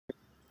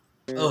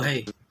Oh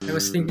hey, I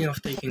was thinking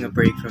of taking a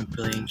break from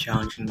playing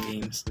challenging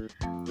games,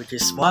 which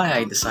is why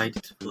I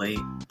decided to play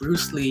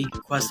Bruce Lee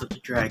Quest of the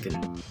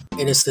Dragon.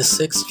 It is the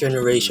 6th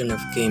generation of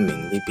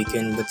gaming. We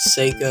begin with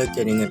Sega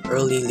getting an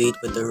early lead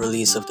with the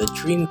release of the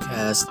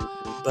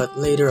Dreamcast, but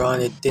later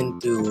on it didn't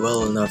do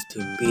well enough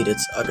to beat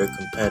its other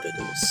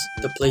competitors.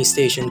 The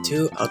PlayStation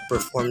 2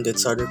 outperformed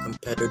its other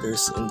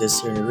competitors in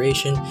this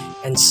generation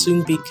and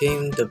soon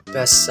became the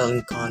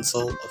best-selling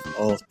console of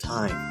all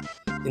time.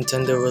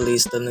 Nintendo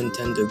released the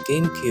Nintendo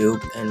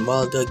GameCube, and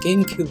while the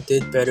GameCube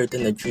did better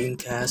than the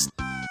Dreamcast,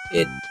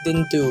 it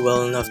didn't do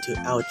well enough to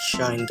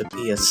outshine the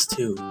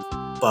PS2.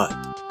 But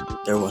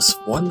there was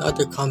one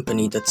other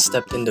company that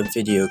stepped in the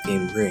video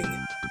game ring,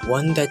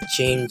 one that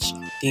changed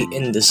the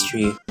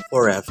industry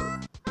forever: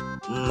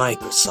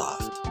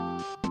 Microsoft.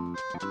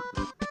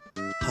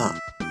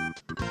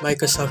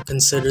 Microsoft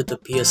considered the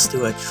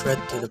PS2 a threat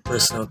to the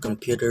personal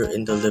computer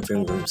in the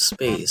living room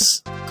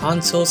space.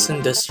 Consoles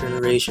in this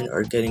generation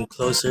are getting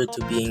closer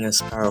to being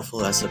as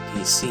powerful as a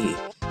PC,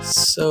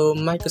 so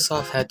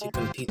Microsoft had to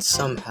compete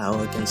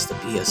somehow against the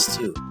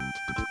PS2.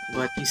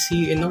 But you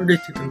see, in order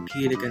to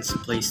compete against the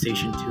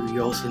PlayStation 2,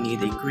 you also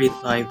need a great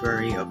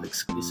library of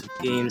exclusive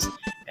games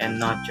and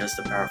not just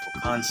a powerful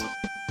console.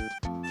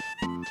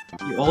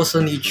 You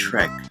also need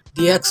Shrek.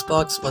 The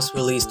Xbox was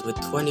released with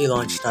 20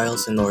 launch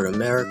titles in North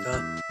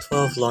America,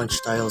 12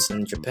 launch titles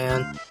in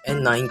Japan,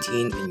 and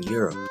 19 in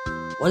Europe,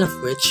 one of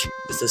which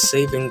is the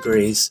saving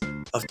grace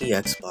of the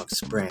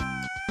Xbox brand: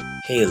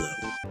 Halo.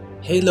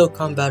 Halo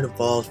Combat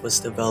Evolved was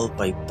developed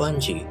by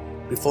Bungie.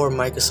 Before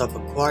Microsoft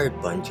acquired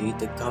Bungie,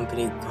 the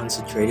company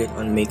concentrated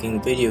on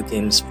making video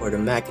games for the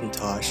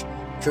Macintosh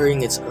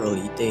during its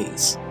early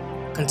days.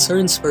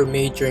 Concerns were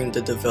made during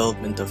the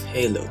development of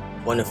Halo,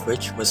 one of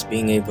which was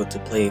being able to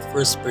play a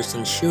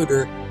first-person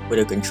shooter with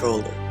a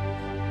controller.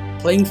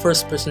 Playing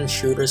first-person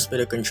shooters with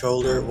a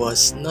controller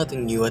was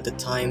nothing new at the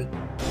time,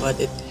 but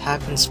it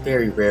happens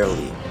very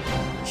rarely.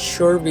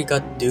 Sure, we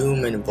got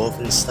Doom and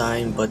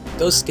Wolfenstein, but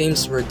those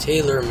games were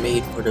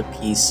tailor-made for the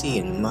PC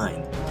in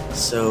mind.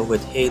 So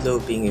with Halo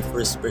being a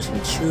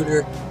first-person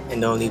shooter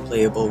and only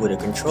playable with a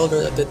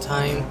controller at the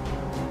time,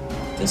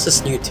 this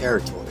is new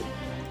territory.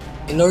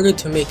 In order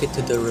to make it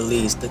to the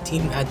release, the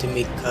team had to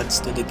make cuts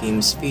to the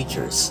game's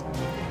features.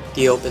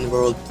 The open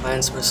world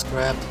plans were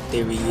scrapped,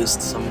 they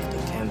reused some of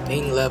the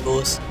campaign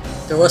levels,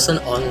 there was an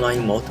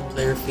online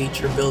multiplayer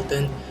feature built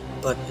in,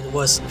 but it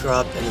was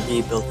dropped and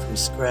rebuilt from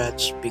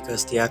scratch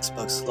because the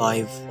Xbox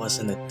Live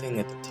wasn't a thing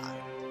at the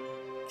time.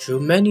 Through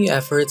many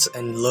efforts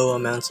and low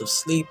amounts of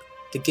sleep,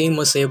 the game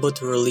was able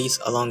to release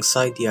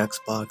alongside the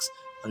Xbox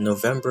on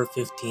November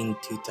 15,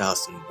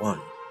 2001.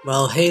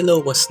 While Halo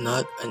was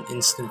not an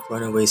instant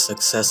runaway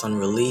success on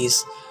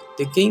release,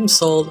 the game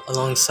sold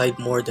alongside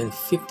more than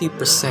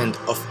 50%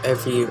 of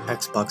every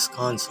Xbox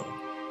console.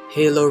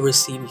 Halo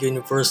received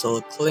universal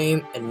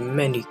acclaim and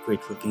many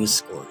great review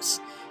scores.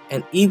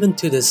 And even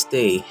to this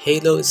day,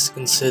 Halo is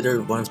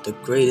considered one of the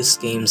greatest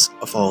games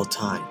of all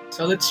time.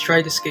 So let's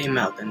try this game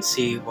out and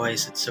see why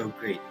is it so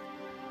great.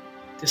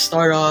 To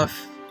start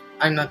off,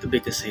 I'm not the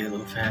biggest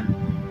Halo fan.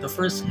 The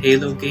first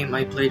Halo game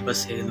I played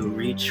was Halo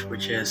Reach,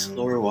 which is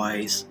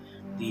lore-wise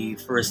the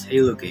first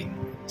Halo game,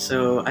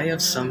 so I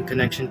have some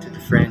connection to the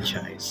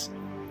franchise.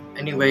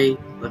 Anyway,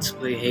 let's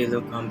play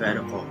Halo Combat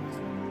Evolved.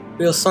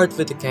 We'll start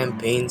with the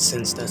campaign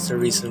since that's the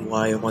reason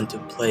why I want to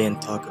play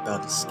and talk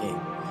about this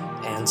game.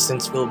 And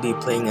since we'll be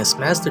playing as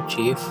Master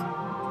Chief,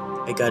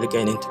 I gotta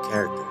get into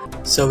character.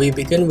 So we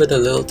begin with a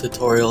little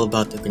tutorial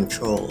about the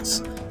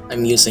controls.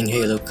 I'm using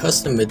Halo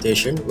Custom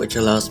Edition, which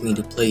allows me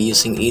to play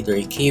using either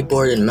a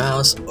keyboard and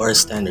mouse or a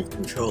standard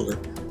controller.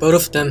 Both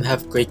of them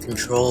have great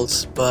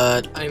controls,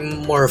 but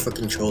I'm more of a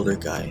controller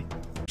guy.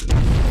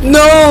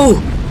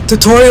 No!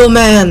 Tutorial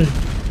man!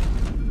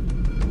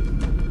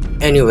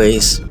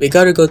 Anyways, we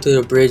gotta go to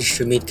the bridge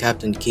to meet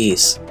Captain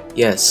Keyes.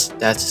 Yes,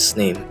 that's his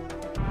name.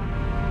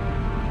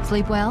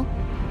 Sleep well?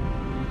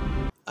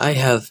 I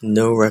have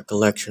no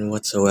recollection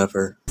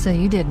whatsoever. So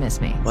you did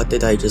miss me. What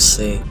did I just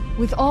say?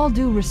 With all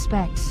due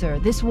respect, sir,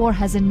 this war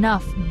has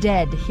enough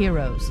dead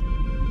heroes.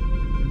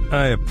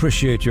 I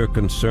appreciate your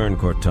concern,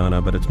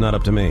 Cortana, but it's not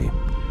up to me.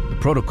 The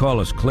protocol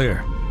is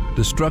clear.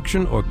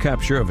 Destruction or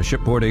capture of a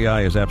shipboard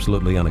AI is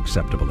absolutely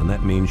unacceptable, and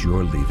that means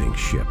you're leaving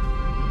ship.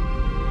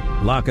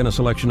 Lock in a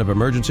selection of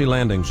emergency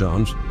landing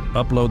zones,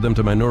 upload them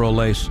to my neural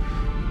lace,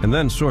 and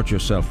then sort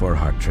yourself for a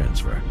heart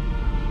transfer.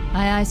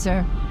 Aye, aye,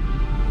 sir.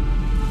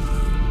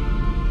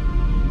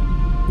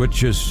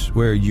 Which is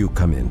where you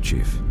come in,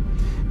 Chief.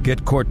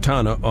 Get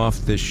Cortana off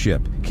this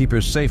ship. Keep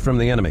her safe from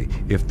the enemy.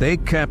 If they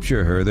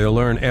capture her, they'll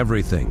learn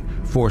everything.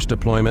 Force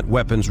deployment,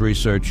 weapons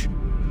research,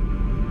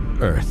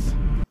 Earth.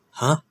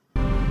 Huh?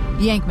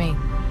 Yank me.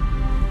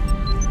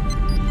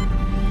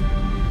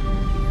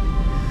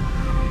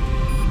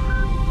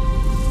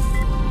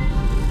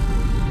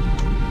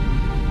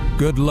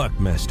 Good luck,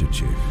 Master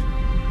Chief.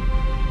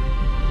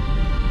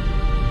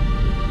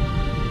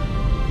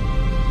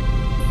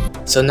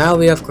 So now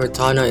we have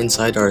Cortana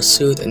inside our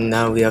suit and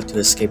now we have to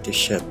escape the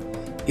ship.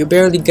 You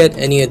barely get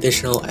any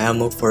additional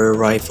ammo for a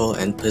rifle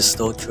and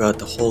pistol throughout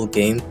the whole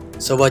game,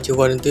 so what you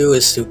want to do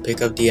is to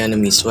pick up the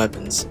enemy's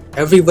weapons.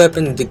 Every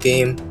weapon in the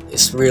game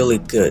is really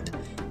good.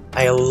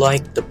 I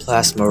like the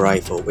plasma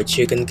rifle, which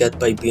you can get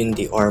by being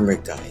the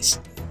armored guys.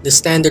 The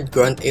standard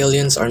grunt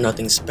aliens are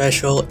nothing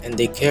special, and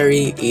they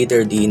carry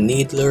either the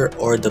needler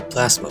or the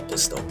plasma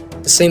pistol.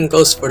 The same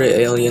goes for the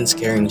aliens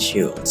carrying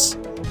shields.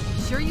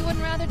 Sure you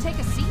wouldn't rather take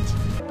a seat?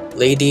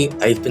 Lady,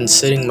 I've been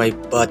sitting my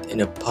butt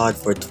in a pod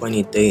for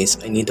 20 days,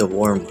 I need a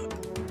warm-up.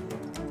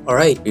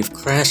 Alright, we've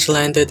crash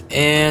landed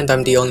and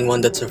I'm the only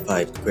one that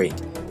survived, great.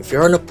 If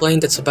you're on a plane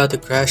that's about to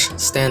crash,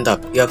 stand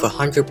up, you have a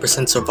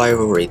 100%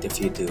 survival rate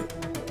if you do.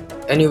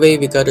 Anyway,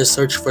 we gotta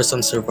search for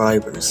some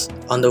survivors.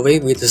 On the way,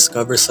 we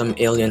discover some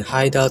alien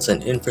hideouts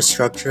and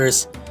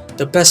infrastructures.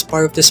 The best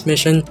part of this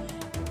mission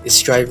is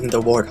driving the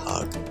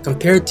Warthog.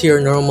 Compared to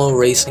your normal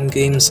racing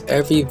games,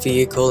 every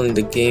vehicle in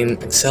the game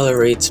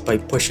accelerates by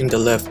pushing the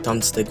left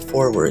thumbstick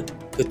forward.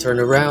 To turn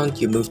around,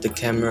 you move the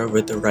camera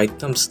with the right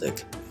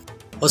thumbstick.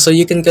 Also,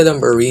 you can get a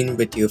marine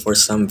with you for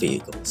some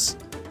vehicles.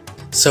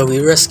 So we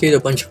rescued a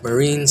bunch of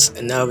marines,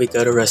 and now we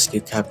gotta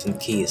rescue Captain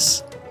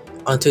Keyes.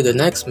 On to the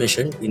next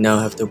mission, we now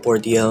have to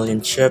board the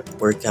alien ship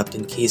where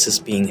Captain Keyes is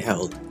being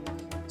held.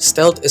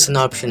 Stealth is an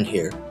option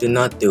here, do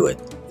not do it,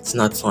 it's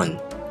not fun.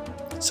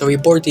 So we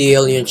board the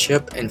alien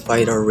ship and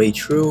fight our way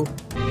through.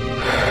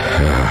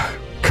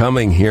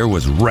 Coming here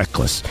was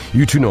reckless.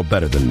 You two know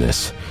better than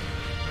this.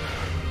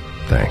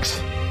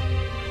 Thanks.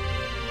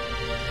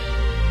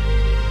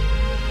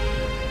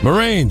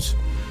 Marines!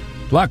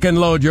 Lock and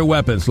load your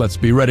weapons. Let's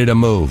be ready to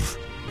move.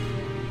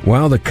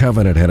 While the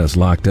Covenant had us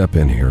locked up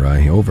in here,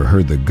 I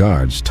overheard the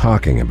guards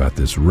talking about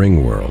this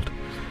ring world.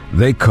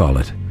 They call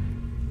it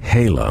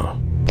Halo.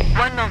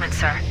 One moment,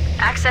 sir.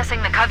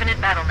 Accessing the Covenant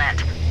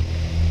BattleNet.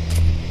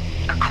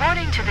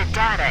 According to the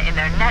data in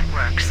their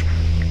networks,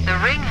 the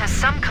ring has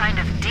some kind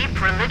of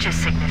deep religious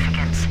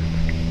significance.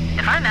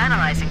 If I'm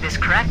analyzing this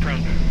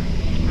correctly,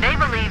 they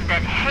believe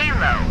that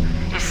Halo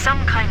is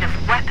some kind of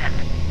weapon,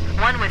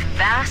 one with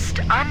vast,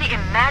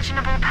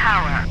 unimaginable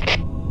power.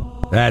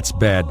 That's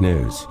bad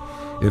news.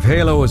 If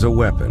Halo is a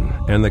weapon,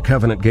 and the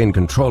Covenant gain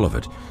control of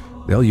it,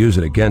 they'll use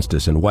it against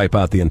us and wipe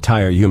out the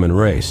entire human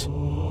race.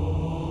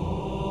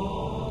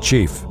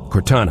 Chief,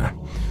 Cortana,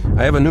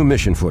 I have a new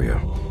mission for you.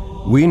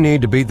 We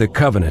need to beat the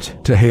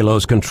Covenant to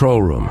Halo's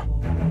control room.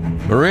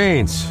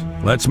 Marines,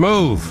 let's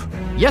move!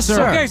 Yes,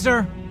 sir! Okay,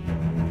 sir!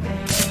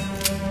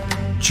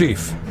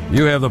 Chief,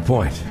 you have the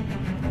point.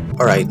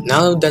 Alright,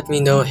 now that we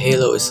know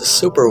Halo is a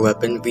super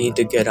weapon, we need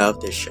to get out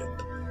of this ship.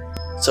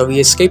 So we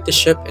escaped the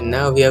ship and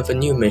now we have a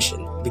new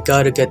mission. We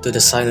gotta get to the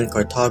Silent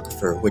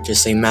Cartographer, which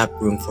is a map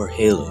room for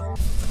Halo.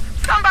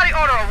 Somebody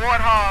order a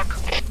Warthog!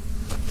 Hey,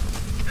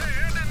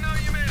 I didn't know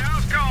you made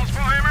house calls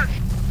for Hammer.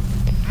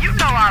 You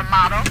know our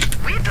motto,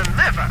 we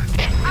deliver.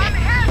 I'm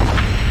hit!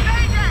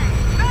 Mayday!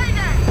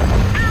 Mayday!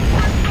 That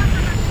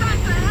motherfucker is shot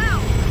to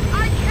hell!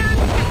 I can't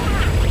shoot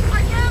her!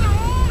 I can't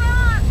hold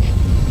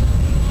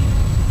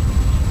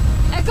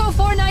on! Echo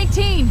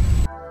 419!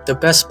 The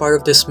best part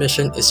of this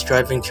mission is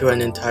driving through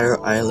an entire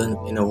island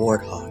in a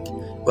Warthog.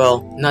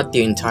 Well, not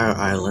the entire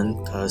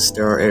island, cause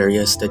there are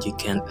areas that you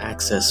can't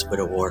access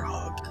with a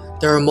Warthog.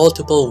 There are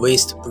multiple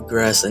ways to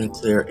progress and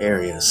clear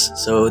areas,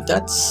 so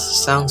that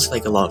sounds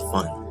like a lot of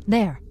fun.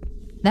 There.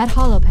 That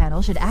holo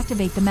panel should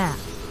activate the map.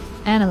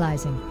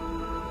 Analyzing.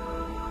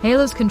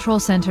 Halo's control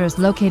center is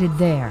located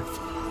there.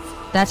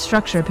 That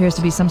structure appears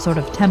to be some sort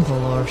of temple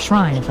or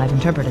shrine, if I've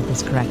interpreted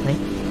this correctly.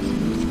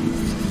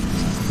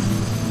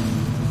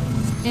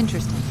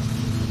 Interesting.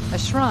 A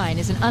shrine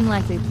is an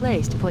unlikely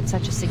place to put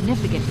such a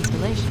significant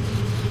installation.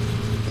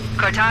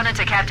 Cortana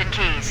to Captain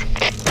Keyes.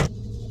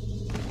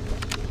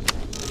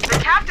 The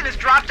captain has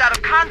dropped out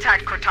of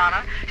contact,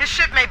 Cortana. His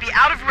ship may be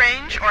out of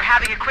range or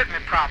having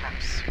equipment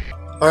problems.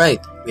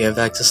 Alright, we have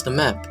access to the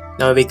map.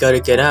 Now we gotta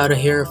get out of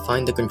here,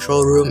 find the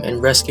control room, and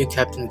rescue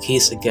Captain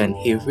Keyes again.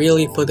 He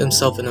really put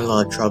himself in a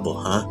lot of trouble,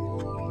 huh?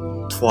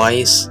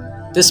 Twice?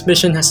 This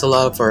mission has a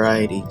lot of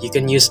variety. You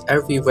can use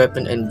every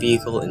weapon and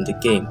vehicle in the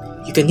game.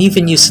 You can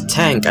even use a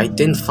tank, I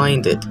didn't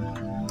find it.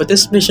 But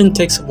this mission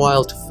takes a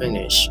while to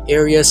finish.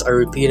 Areas are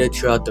repeated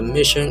throughout the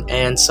mission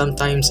and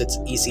sometimes it's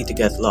easy to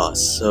get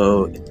lost,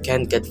 so it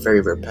can get very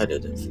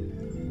repetitive.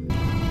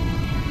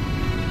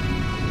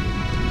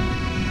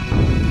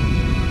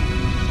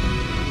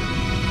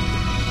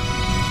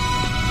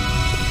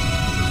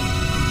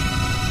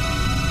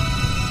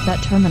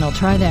 That terminal,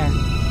 try there.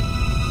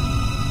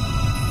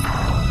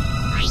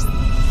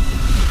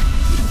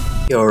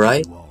 You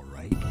alright?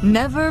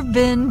 Never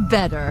been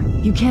better.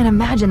 You can't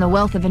imagine the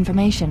wealth of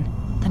information.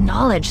 The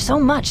knowledge, so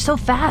much, so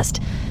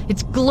fast.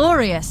 It's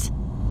glorious.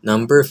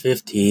 Number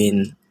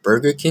 15.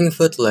 Burger King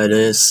foot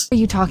lettuce. What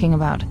are you talking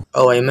about?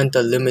 Oh, I meant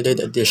the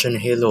limited edition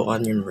Halo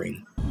onion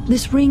ring.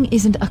 This ring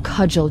isn't a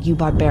cudgel, you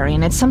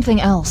barbarian. It's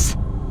something else.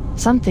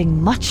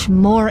 Something much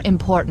more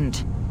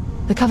important.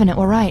 The Covenant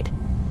were right.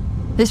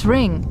 This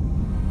ring...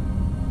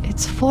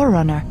 it's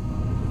Forerunner.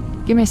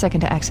 Give me a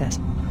second to access.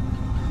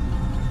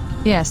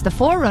 Yes, the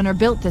Forerunner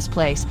built this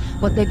place,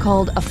 what they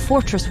called a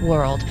fortress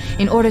world,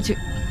 in order to...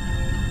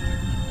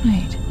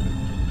 Wait.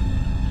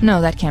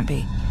 No, that can't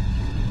be.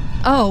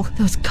 Oh,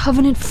 those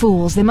Covenant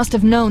fools. They must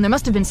have known. There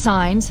must have been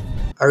signs.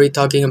 Are we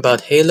talking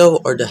about Halo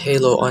or the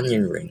Halo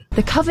onion ring?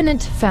 The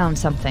Covenant found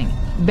something.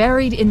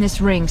 Buried in this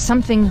ring,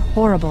 something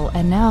horrible,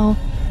 and now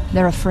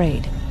they're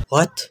afraid.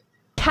 What?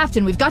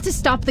 Captain, we've got to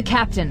stop the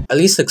Captain. At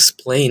least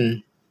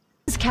explain.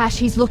 This cash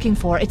he's looking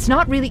for, it's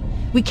not really...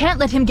 We can't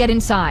let him get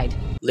inside.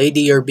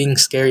 Lady, you're being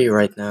scary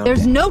right now.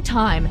 There's no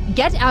time.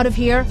 Get out of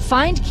here,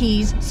 find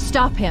keys,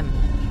 stop him.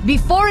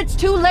 Before it's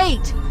too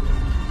late!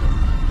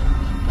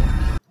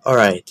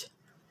 Alright.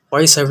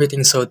 Why is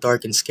everything so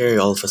dark and scary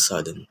all of a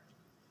sudden?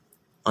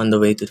 On the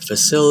way to the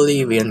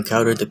facility, we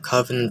encountered the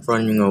Covenant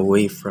running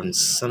away from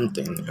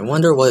something. I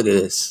wonder what it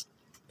is.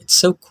 It's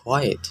so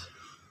quiet.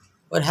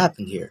 What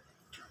happened here?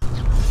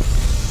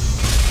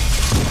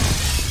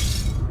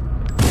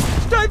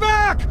 Stay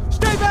back!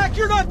 Stay back!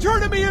 You're not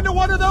turning me into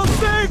one of those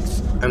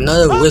things! I'm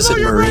not a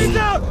wizard, Marine.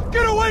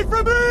 Get away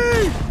from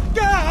me!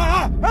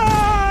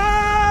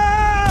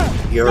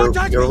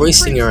 You're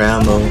wasting your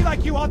ammo.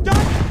 Like you, I'll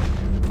die.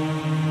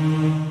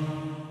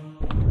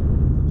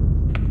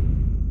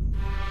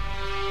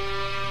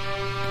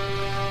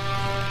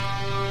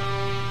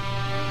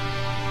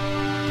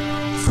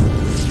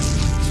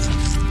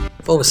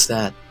 What was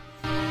that?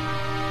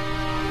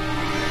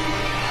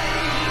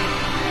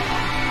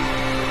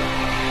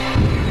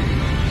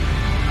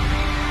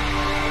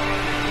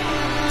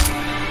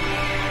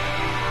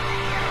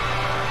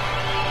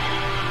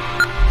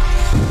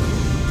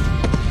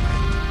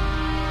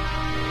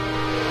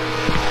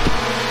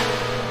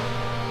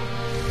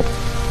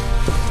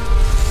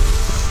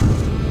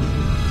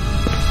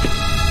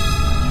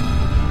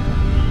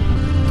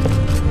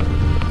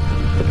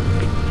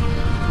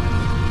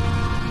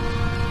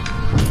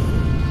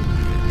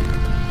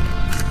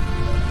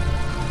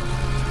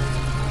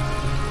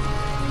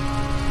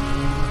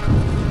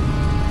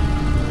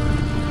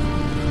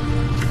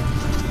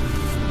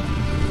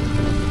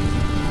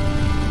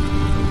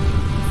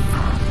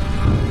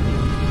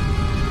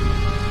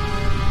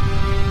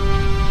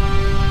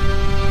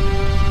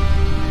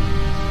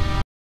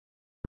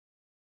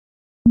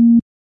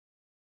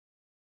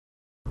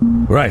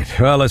 Right,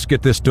 well, let's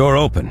get this door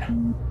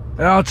open.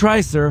 I'll try,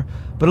 sir,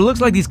 but it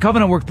looks like these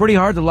Covenant worked pretty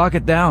hard to lock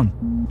it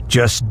down.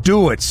 Just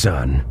do it,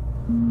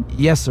 son.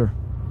 Yes, sir.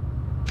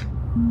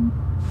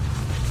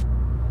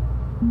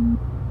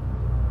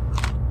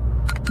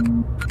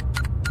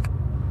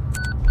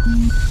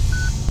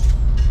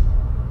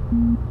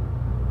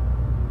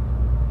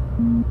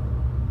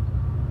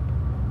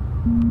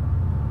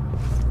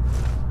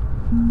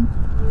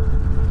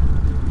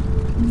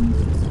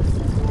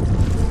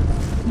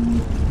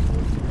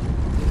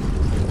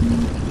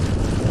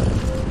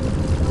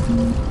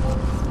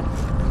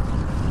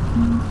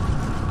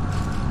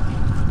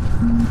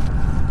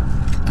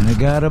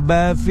 I got a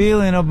bad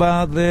feeling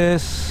about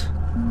this.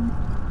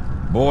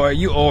 Boy,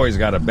 you always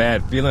got a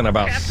bad feeling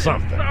about Captain,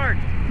 something. Sarge,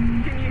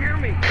 can you hear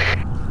me?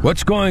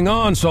 What's going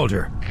on,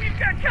 soldier? We've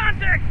got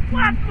contact,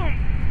 lots of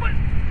them, but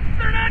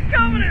they're not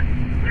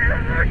Covenant.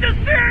 They're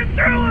just tearing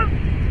through us.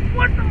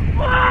 What the?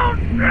 Oh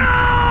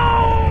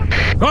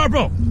no!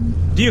 Corporal,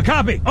 do you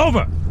copy?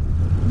 Over.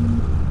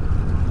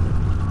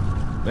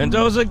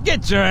 Mendoza,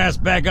 get your ass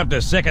back up to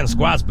second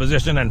squad's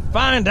position and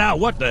find out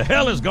what the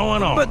hell is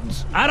going on.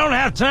 But I don't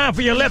have time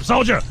for your lip,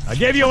 soldier. I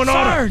gave you an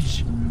order.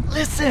 Sarge,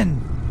 listen.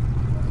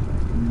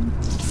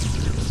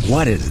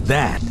 What is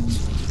that?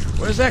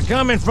 Where's that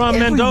coming from,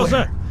 Everywhere.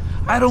 Mendoza?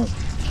 I don't...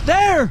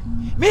 There!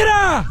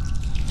 Mira!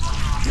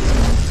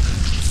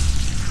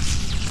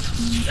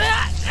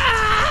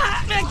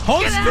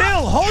 Hold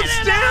still! Hold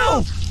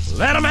still!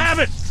 Let him have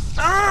it!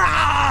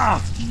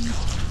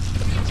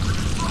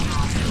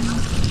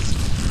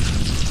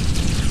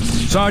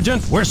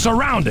 Sergeant, we're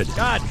surrounded.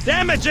 God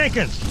damn it,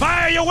 Jenkins!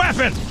 Fire your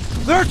weapon!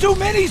 There are too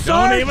many,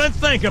 Sarge! Don't even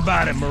think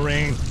about it,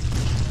 Marine.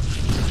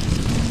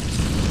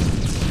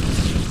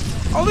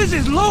 Oh, this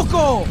is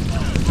local!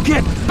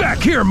 Get back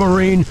here,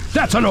 Marine!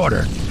 That's an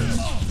order!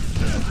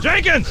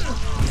 Jenkins!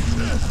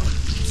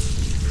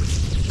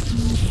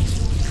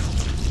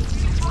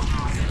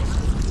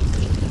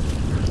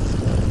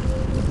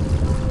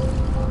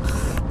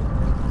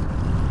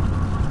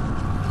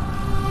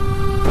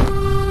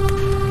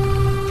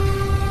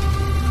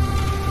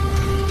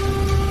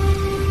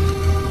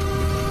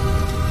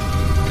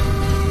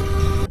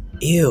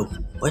 Ew,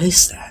 what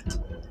is that?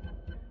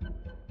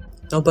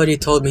 Nobody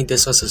told me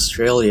this was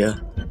Australia.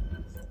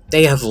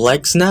 They have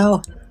legs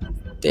now?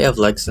 They have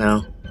legs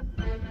now.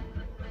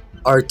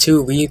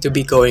 R2, we need to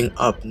be going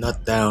up,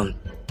 not down.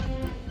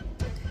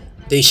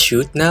 They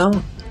shoot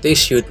now? They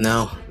shoot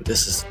now.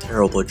 This is a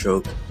terrible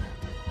joke.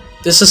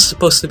 This is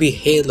supposed to be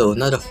Halo,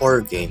 not a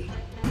horror game.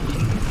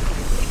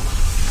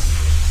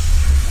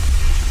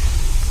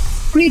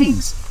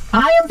 Greetings.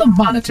 I am the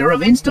monitor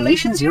of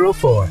Installation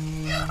 04.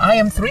 I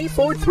am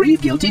 343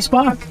 Guilty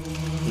Spark.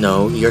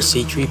 No, you're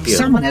C-3PO.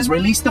 Someone has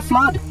released the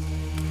flood.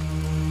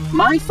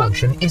 My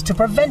function is to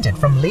prevent it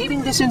from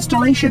leaving this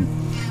installation,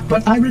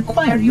 but I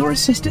require your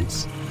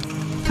assistance.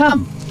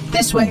 Come,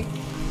 this way.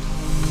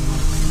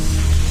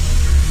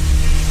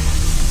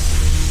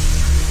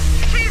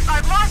 Chief,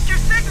 I've lost your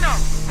signal!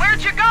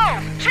 Where'd you go?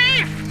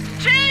 Chief!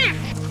 Chief!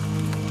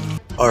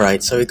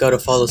 Alright, so we gotta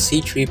follow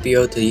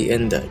C-3PO to the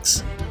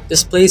index.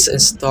 This place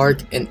is dark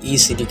and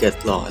easy to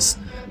get lost.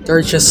 There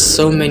are just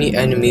so many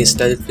enemies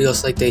that it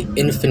feels like they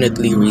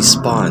infinitely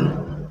respawn.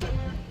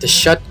 The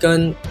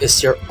shotgun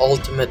is your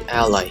ultimate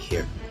ally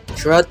here.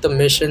 Throughout the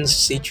missions,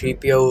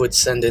 C-3PO would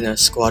send in a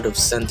squad of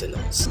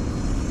sentinels.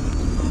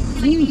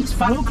 Please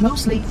follow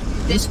closely.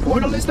 This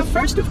portal is the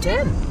first of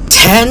 10.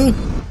 10?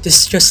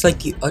 This is just like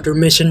the other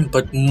mission,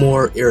 but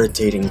more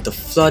irritating. The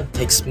Flood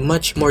takes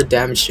much more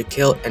damage to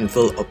kill and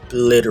will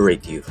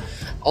obliterate you.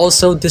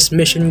 Also, this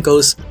mission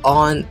goes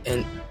on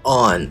and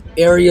on.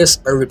 Areas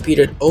are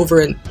repeated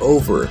over and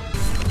over.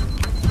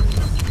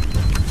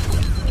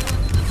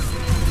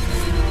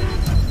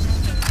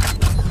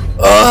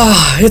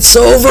 It's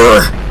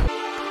over!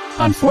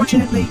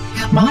 Unfortunately,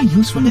 my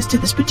usefulness to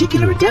this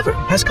particular endeavor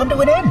has come to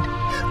an end.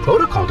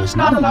 Protocol does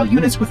not allow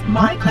units with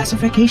my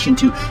classification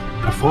to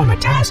perform a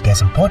task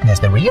as important as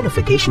the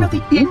reunification of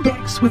the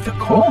index with the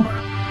core.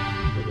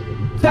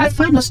 That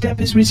final step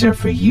is reserved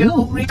for you,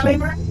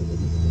 Reclaimer.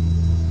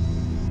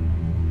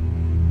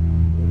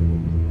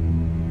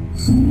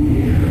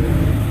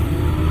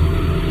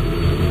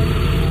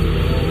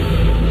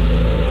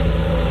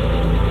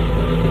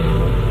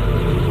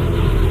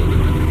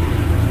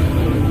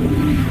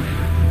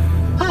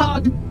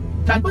 Odd.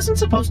 That wasn't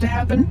supposed to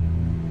happen.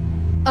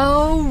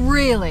 Oh,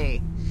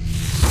 really?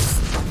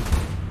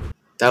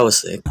 That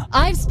was sick.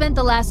 I've spent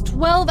the last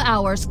 12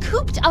 hours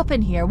cooped up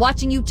in here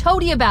watching you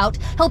toady about,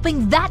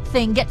 helping that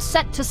thing get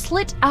set to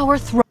slit our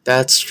throat.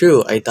 That's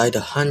true, I died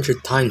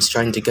 100 times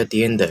trying to get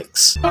the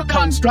index. A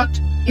construct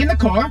in the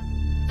core?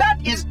 That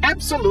is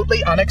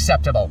absolutely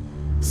unacceptable.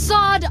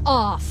 Sod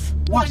off!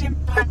 What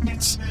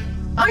impertinence!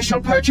 I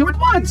shall purge you at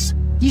once!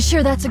 You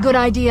sure that's a good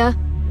idea?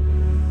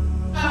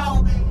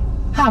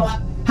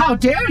 How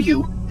dare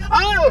you?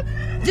 I'll...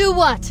 Do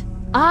what?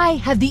 I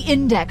have the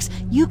index.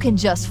 You can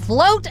just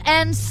float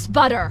and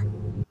sputter.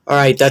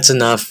 Alright, that's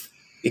enough.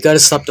 We gotta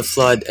stop the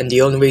Flood, and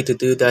the only way to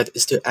do that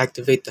is to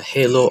activate the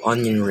Halo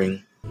onion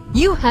ring.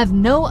 You have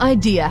no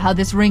idea how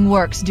this ring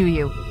works, do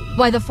you?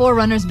 Why the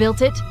Forerunners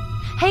built it?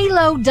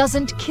 Halo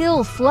doesn't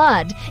kill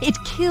Flood. It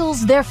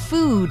kills their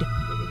food.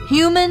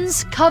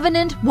 Humans,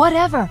 Covenant,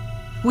 whatever.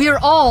 We're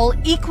all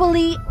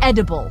equally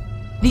edible.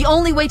 The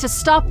only way to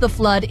stop the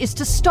Flood is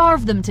to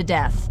starve them to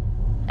death.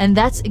 And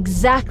that's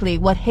exactly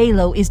what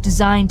Halo is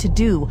designed to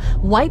do.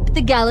 Wipe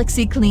the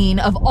galaxy clean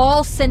of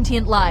all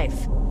sentient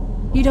life.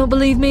 You don't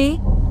believe me?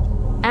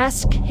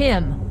 Ask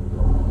him.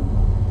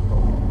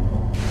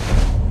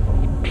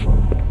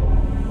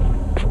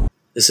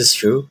 This is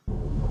true?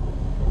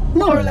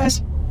 More or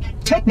less.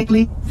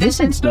 Technically, this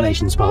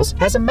installation's pulse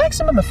has a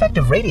maximum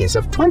effective radius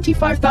of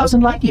 25,000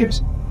 light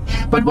years.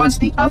 But once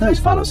the others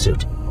follow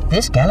suit,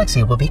 this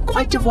galaxy will be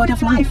quite devoid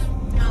of life.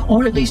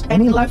 Or at least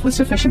any life with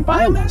sufficient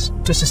biomass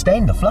to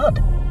sustain the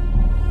Flood.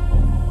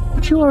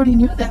 But you already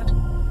knew that.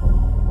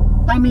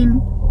 I mean,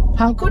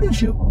 how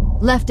couldn't you?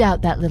 Left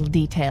out that little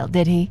detail,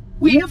 did he?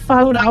 We have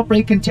followed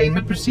outbreak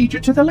containment procedure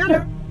to the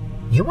letter.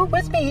 You were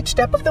with me each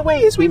step of the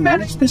way as we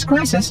managed this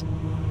crisis.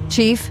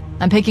 Chief,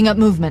 I'm picking up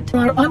movement. You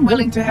are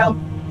unwilling to help.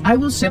 I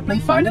will simply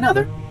find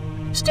another.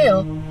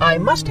 Still, I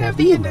must have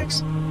the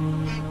index.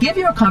 Give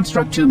your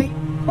construct to me,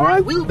 or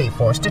I will be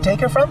forced to take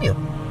her from you.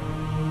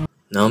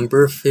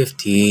 Number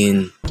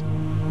 15.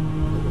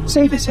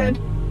 Save his head.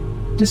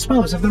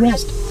 Dispose of the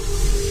rest.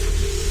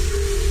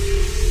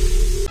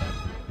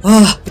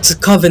 It's a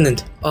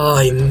Covenant.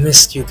 I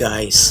missed you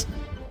guys.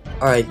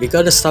 Alright, we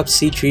gotta stop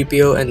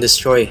C-3PO and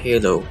destroy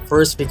Halo.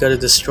 First, we gotta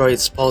destroy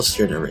its pulse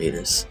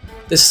generators.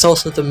 This is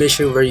also the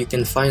mission where you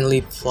can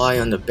finally fly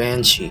on the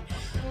Banshee.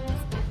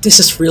 This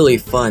is really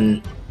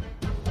fun.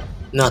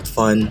 Not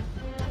fun.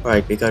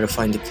 Alright, we gotta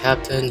find the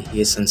captain. He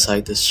is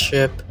inside the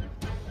ship.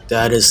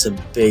 That is a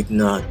big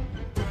nut.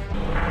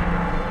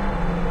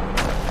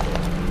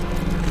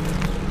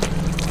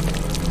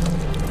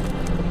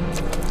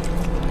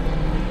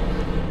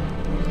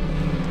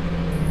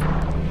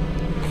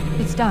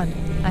 It's done.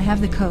 I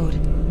have the code.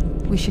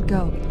 We should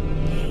go.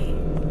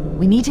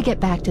 We need to get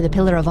back to the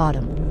Pillar of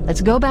Autumn. Let's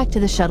go back to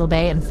the shuttle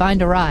bay and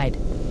find a ride.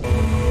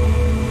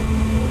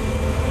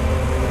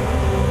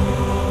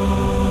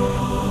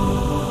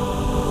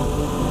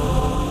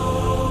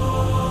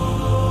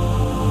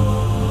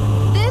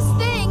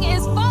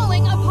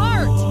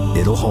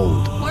 It'll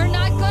hold. We're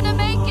not gonna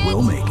make it!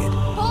 We'll make it.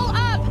 Pull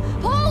up!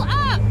 Pull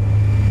up!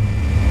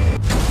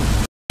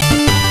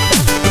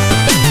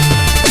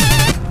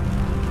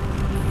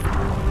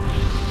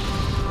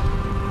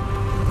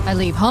 I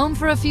leave home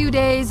for a few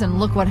days and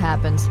look what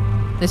happens.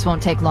 This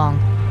won't take long.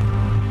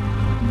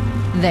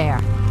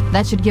 There.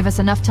 That should give us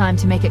enough time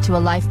to make it to a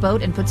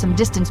lifeboat and put some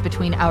distance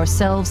between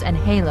ourselves and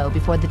Halo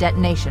before the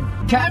detonation.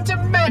 Can't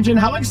imagine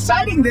how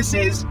exciting this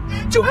is!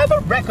 To have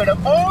a record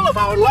of all of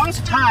our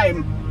lost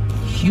time!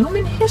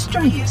 human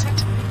history, is it?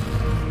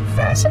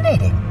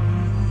 Fascinating.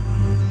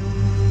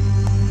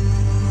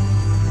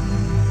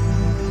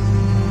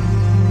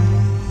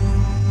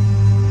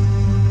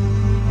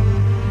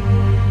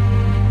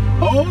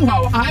 Oh,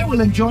 how I will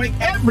enjoy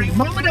every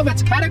moment of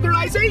its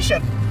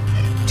categorization!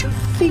 To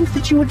think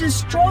that you would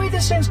destroy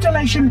this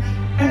installation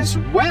as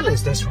well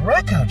as this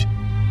record.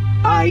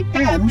 I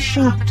am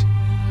shocked.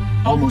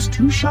 Almost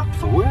too shocked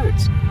for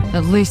words.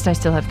 At least I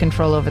still have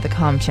control over the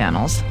comm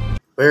channels.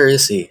 Where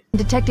is he?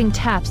 Detecting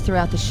taps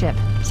throughout the ship.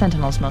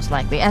 Sentinels most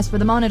likely. As for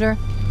the monitor,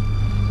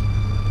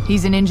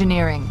 he's in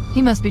engineering.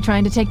 He must be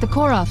trying to take the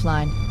core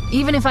offline.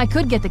 Even if I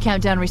could get the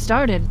countdown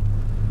restarted,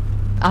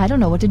 I don't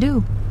know what to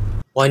do.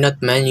 Why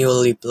not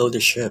manually blow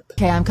the ship?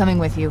 Okay, I'm coming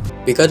with you.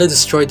 We gotta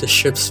destroy the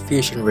ship's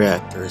fusion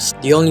reactors.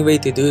 The only way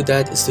to do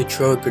that is to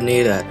throw a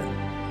grenade at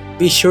them.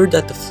 Be sure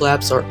that the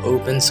flaps are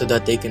open so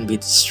that they can be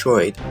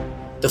destroyed.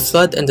 The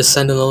Flood and the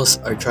Sentinels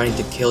are trying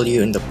to kill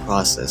you in the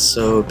process,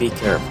 so be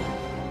careful.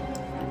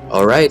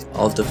 Alright,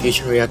 all of the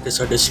fusion reactors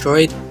are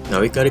destroyed.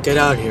 Now we gotta get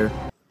out here.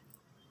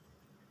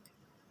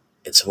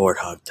 It's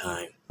Warthog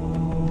time.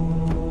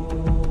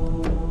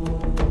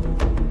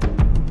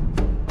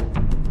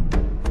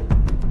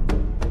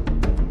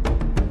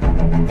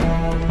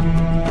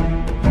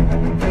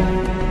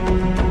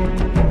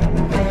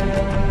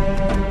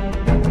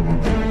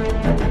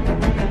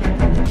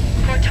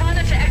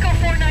 Cortana to Echo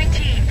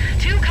 419.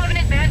 2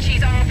 Covenant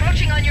Banshees are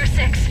approaching on your 6.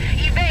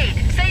 Evade.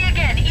 Say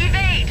again,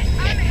 evade.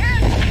 I'm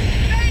hit.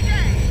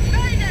 Mayday!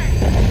 Mayday!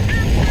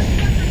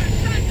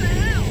 What the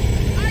hell?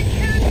 I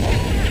can't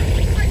shoot her.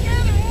 I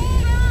can't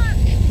hold on.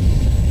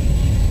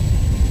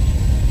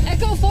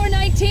 Echo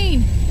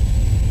 419!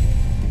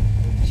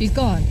 She's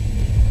gone.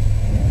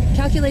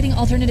 Calculating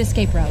alternate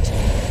escape route.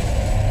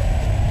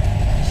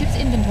 Ship's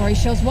inventory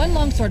shows 1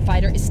 longsword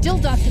fighter is still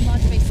docked in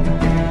launch base.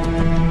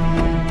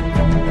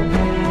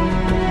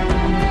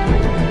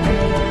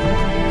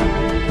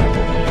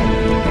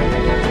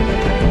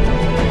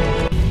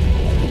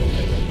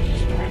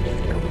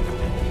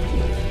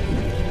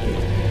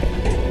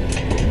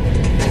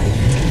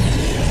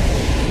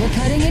 We're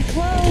cutting it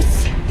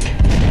close.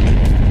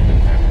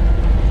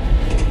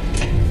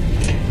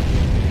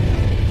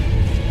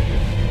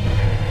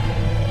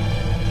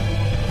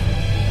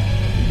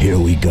 Here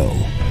we go.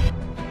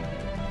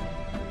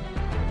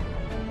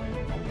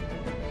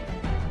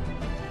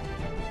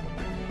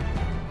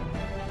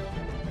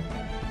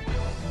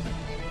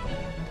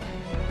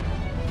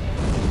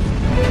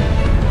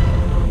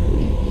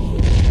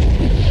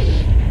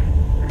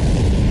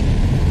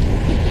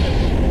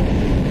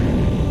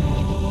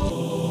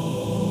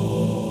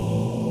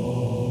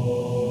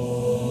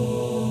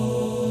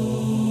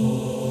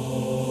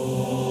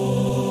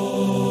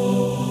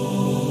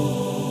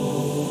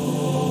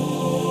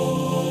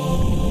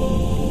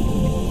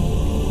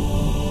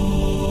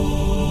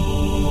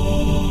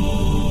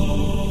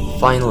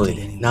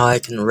 Finally, now I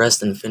can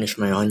rest and finish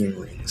my onion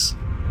rings.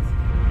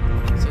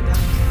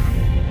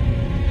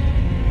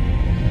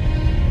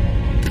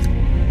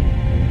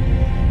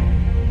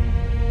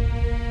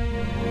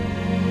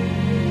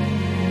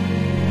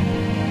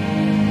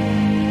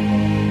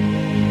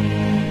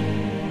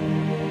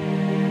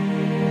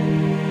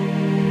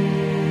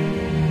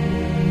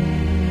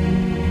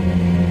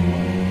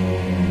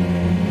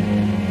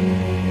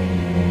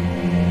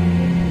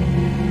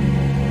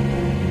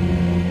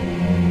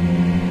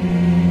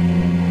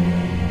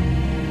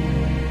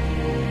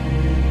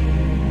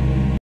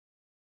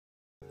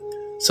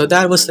 So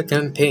that was the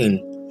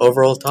campaign.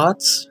 Overall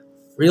thoughts?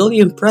 Really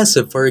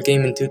impressive for a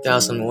game in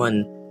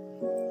 2001.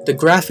 The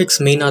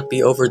graphics may not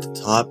be over the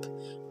top,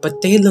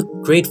 but they look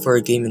great for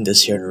a game in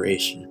this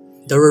generation.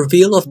 The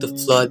reveal of the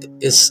Flood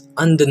is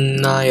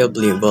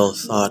undeniably well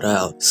thought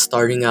out,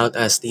 starting out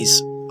as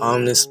these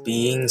ominous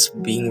beings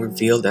being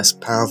revealed as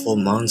powerful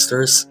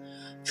monsters.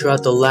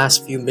 Throughout the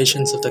last few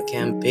missions of the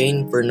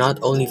campaign, we're not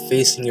only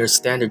facing your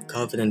standard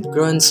Covenant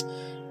grunts,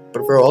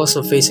 but we're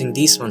also facing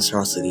these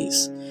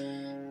monstrosities.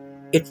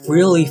 It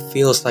really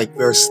feels like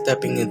we're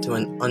stepping into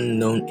an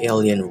unknown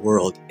alien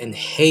world, and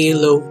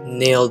Halo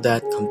nailed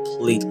that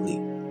completely.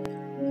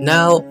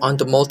 Now, on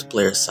the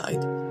multiplayer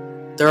side.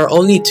 There are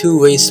only 2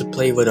 ways to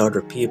play with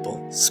other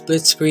people,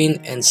 split screen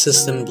and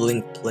system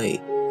link play.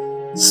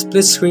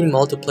 Split screen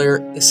multiplayer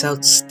is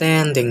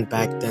outstanding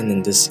back then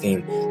in this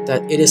game,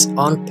 that it is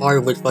on par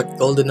with what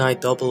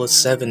GoldenEye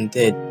 007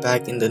 did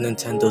back in the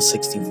Nintendo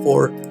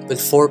 64 with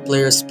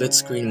 4-player split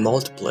screen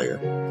multiplayer.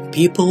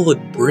 People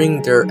would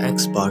bring their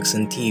Xbox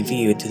and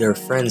TV to their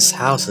friends'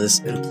 houses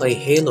and play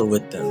Halo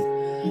with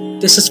them.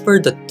 This is where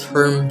the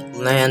term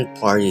LAN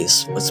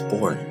parties was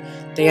born.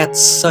 They had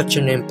such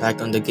an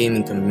impact on the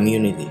gaming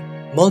community.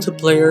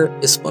 Multiplayer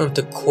is one of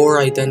the core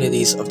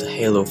identities of the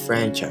Halo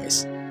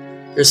franchise.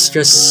 There's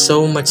just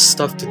so much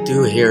stuff to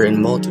do here in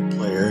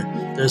multiplayer.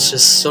 There's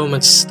just so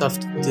much stuff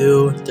to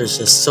do. There's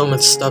just so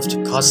much stuff to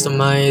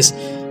customize.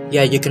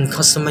 Yeah, you can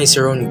customize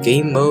your own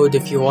game mode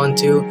if you want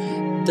to.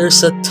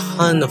 There's a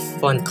ton of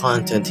fun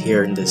content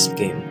here in this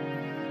game.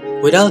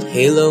 Without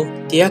Halo,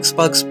 the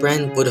Xbox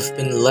brand would have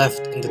been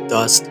left in the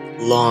dust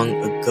long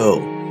ago.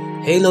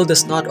 Halo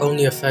does not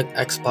only affect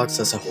Xbox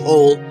as a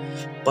whole,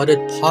 but it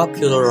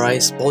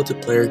popularized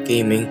multiplayer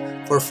gaming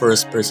for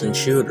first-person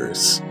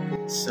shooters.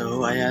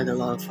 So I had a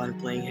lot of fun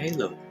playing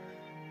Halo.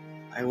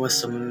 I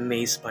was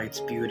amazed by its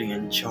beauty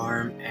and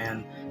charm,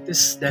 and this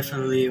is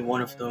definitely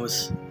one of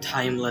those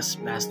timeless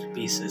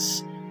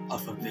masterpieces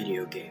of a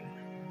video game.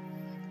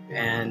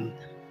 And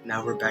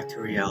now we're back to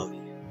reality.